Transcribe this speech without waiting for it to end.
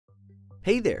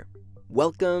Hey there,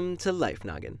 welcome to Life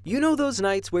Noggin. You know those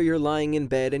nights where you're lying in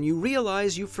bed and you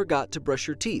realize you forgot to brush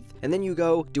your teeth, and then you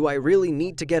go, do I really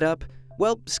need to get up?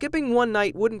 Well, skipping one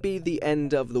night wouldn't be the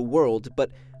end of the world, but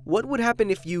what would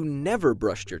happen if you never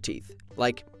brushed your teeth?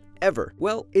 Like, ever?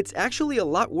 Well, it's actually a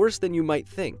lot worse than you might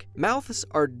think. Mouths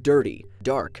are dirty,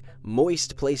 dark,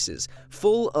 moist places,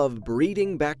 full of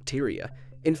breeding bacteria.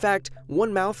 In fact,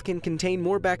 one mouth can contain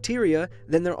more bacteria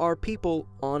than there are people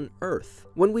on Earth.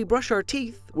 When we brush our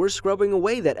teeth, we're scrubbing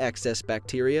away that excess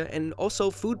bacteria and also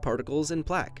food particles and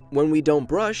plaque. When we don't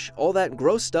brush, all that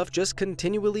gross stuff just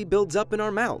continually builds up in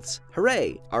our mouths.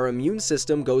 Hooray! Our immune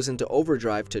system goes into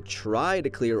overdrive to try to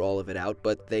clear all of it out,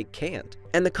 but they can't.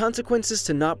 And the consequences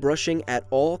to not brushing at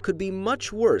all could be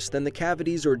much worse than the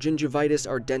cavities or gingivitis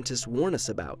our dentists warn us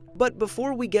about. But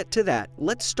before we get to that,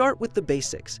 let's start with the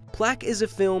basics. Plaque is a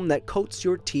film that coats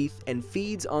your teeth and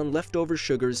feeds on leftover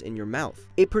sugars in your mouth.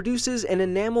 It produces an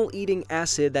enamel-eating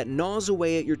acid that gnaws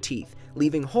away at your teeth,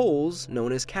 leaving holes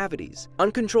known as cavities.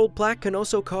 Uncontrolled plaque can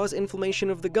also cause inflammation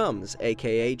of the gums,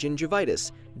 aka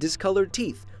gingivitis, discolored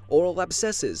teeth, oral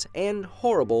abscesses, and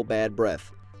horrible bad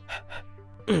breath.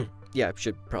 Yeah, I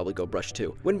should probably go brush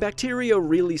too. When bacteria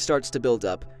really starts to build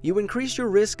up, you increase your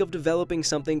risk of developing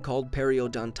something called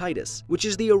periodontitis, which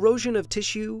is the erosion of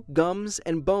tissue, gums,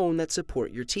 and bone that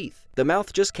support your teeth. The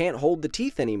mouth just can't hold the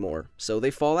teeth anymore, so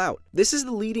they fall out. This is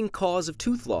the leading cause of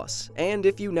tooth loss, and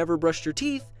if you never brushed your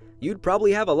teeth, you'd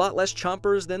probably have a lot less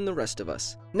chompers than the rest of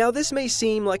us. Now, this may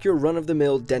seem like your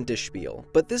run-of-the-mill dentist spiel,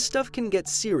 but this stuff can get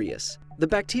serious. The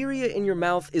bacteria in your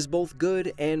mouth is both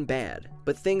good and bad,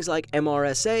 but things like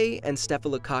MRSA and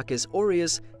Staphylococcus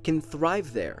aureus can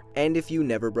thrive there. And if you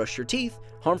never brush your teeth,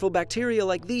 harmful bacteria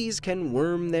like these can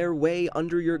worm their way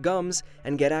under your gums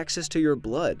and get access to your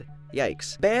blood.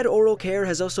 Yikes. Bad oral care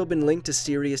has also been linked to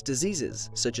serious diseases,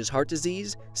 such as heart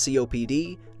disease,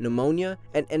 COPD, pneumonia,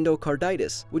 and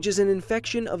endocarditis, which is an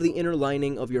infection of the inner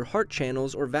lining of your heart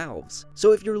channels or valves.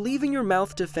 So if you're leaving your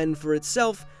mouth to fend for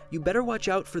itself, you better watch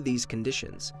out for these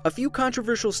conditions. A few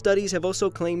controversial studies have also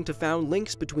claimed to found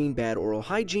links between bad oral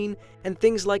hygiene and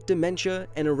things like dementia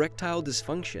and erectile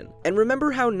dysfunction. And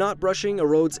remember how not brushing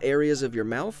erodes areas of your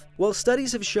mouth? Well,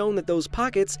 studies have shown that those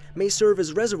pockets may serve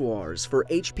as reservoirs for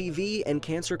HPV and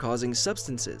cancer-causing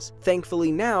substances.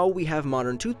 Thankfully now, we have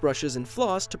modern toothbrushes and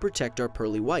floss to protect our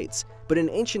pearly whites. But in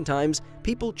ancient times,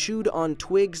 people chewed on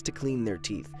twigs to clean their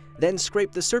teeth, then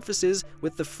scrape the surfaces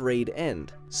with the frayed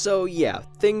end. So yeah,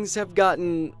 things have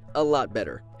gotten a lot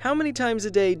better. How many times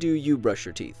a day do you brush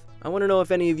your teeth? I want to know if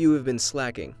any of you have been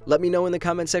slacking. Let me know in the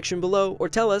comment section below, or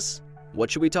tell us, what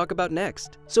should we talk about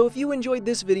next? So if you enjoyed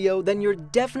this video, then you're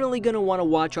definitely going to want to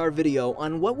watch our video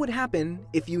on what would happen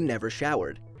if you never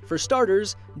showered. For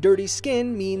starters, dirty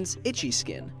skin means itchy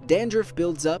skin. Dandruff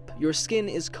builds up, your skin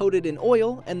is coated in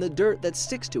oil and the dirt that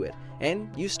sticks to it,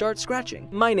 and you start scratching.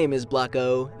 My name is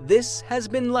Blocko. This has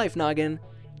been Life Noggin.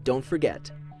 Don't forget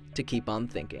to keep on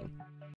thinking.